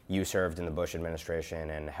You served in the Bush administration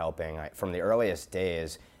and helping, from the earliest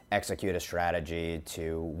days, execute a strategy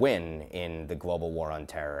to win in the global war on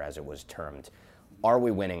terror, as it was termed. Are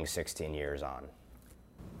we winning 16 years on?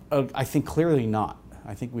 I think clearly not.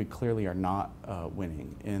 I think we clearly are not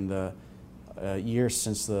winning. In the years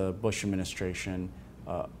since the Bush administration,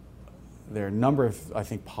 there are a number of, I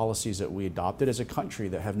think, policies that we adopted as a country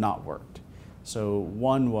that have not worked. So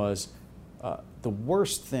one was the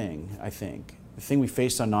worst thing, I think, the thing we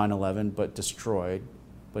faced on 9/11 but destroyed,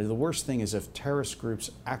 but the worst thing is if terrorist groups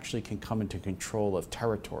actually can come into control of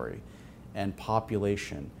territory and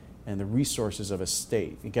population and the resources of a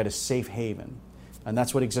state and get a safe haven. And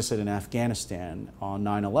that's what existed in Afghanistan on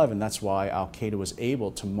 9/11. That's why al-Qaeda was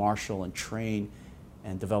able to marshal and train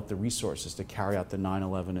and develop the resources to carry out the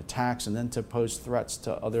 9/11 attacks and then to pose threats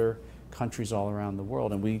to other countries all around the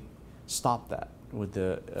world. And we stopped that with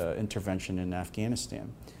the intervention in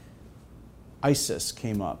Afghanistan. ISIS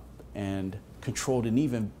came up and controlled an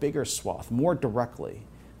even bigger swath, more directly,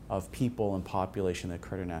 of people and population that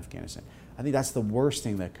occurred in Afghanistan. I think that's the worst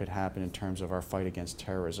thing that could happen in terms of our fight against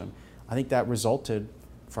terrorism. I think that resulted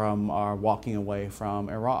from our walking away from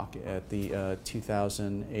Iraq at the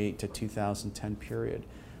 2008 to 2010 period.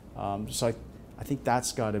 So I think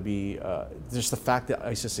that's got to be, just the fact that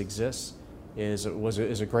ISIS exists is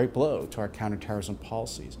a great blow to our counterterrorism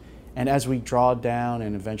policies. And as we draw down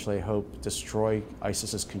and eventually, I hope, destroy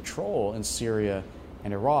ISIS's control in Syria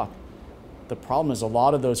and Iraq, the problem is a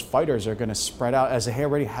lot of those fighters are going to spread out, as they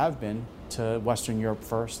already have been, to Western Europe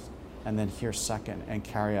first and then here second, and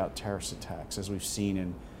carry out terrorist attacks, as we've seen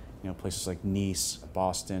in places like Nice,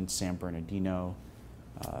 Boston, San Bernardino,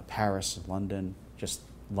 Paris, London, just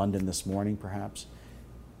London this morning perhaps.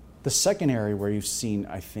 The second area where you've seen,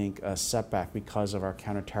 I think, a setback because of our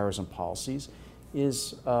counterterrorism policies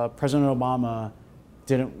is President Obama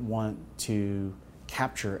didn't want to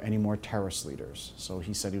capture any more terrorist leaders. So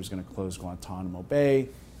he said he was going to close Guantanamo Bay,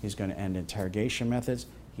 he was going to end interrogation methods,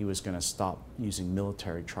 he was going to stop using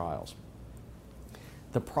military trials.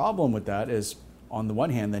 The problem with that is, on the one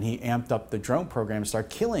hand, then he amped up the drone program and started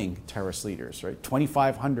killing terrorist leaders, right?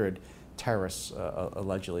 2,500 terrorists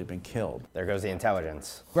allegedly been killed. There goes the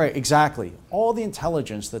intelligence. Right, exactly. All the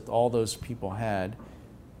intelligence that all those people had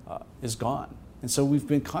is gone. And so we've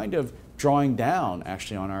been kind of drawing down,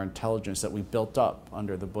 actually, on our intelligence that we built up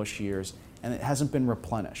under the Bush years, and it hasn't been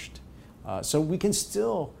replenished. So we can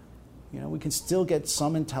still, get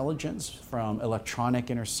some intelligence from electronic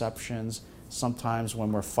interceptions. Sometimes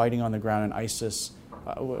when we're fighting on the ground in ISIS,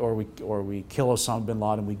 or we kill Osama bin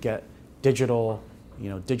Laden, we get digital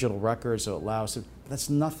records that allow us to. That's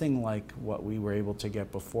nothing like what we were able to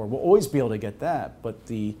get before. We'll always be able to get that, but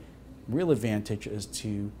the real advantage is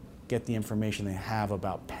to get the information they have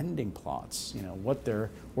about pending plots, what their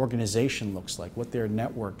organization looks like, what their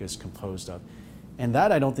network is composed of. And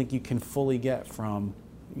that I don't think you can fully get from,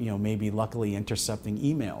 maybe luckily intercepting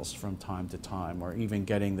emails from time to time, or even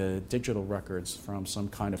getting the digital records from some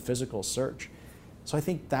kind of physical search. So I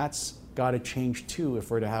think that's got to change too if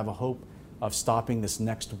we're to have a hope of stopping this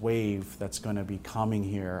next wave that's going to be coming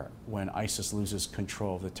here when ISIS loses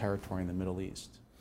control of the territory in the Middle East.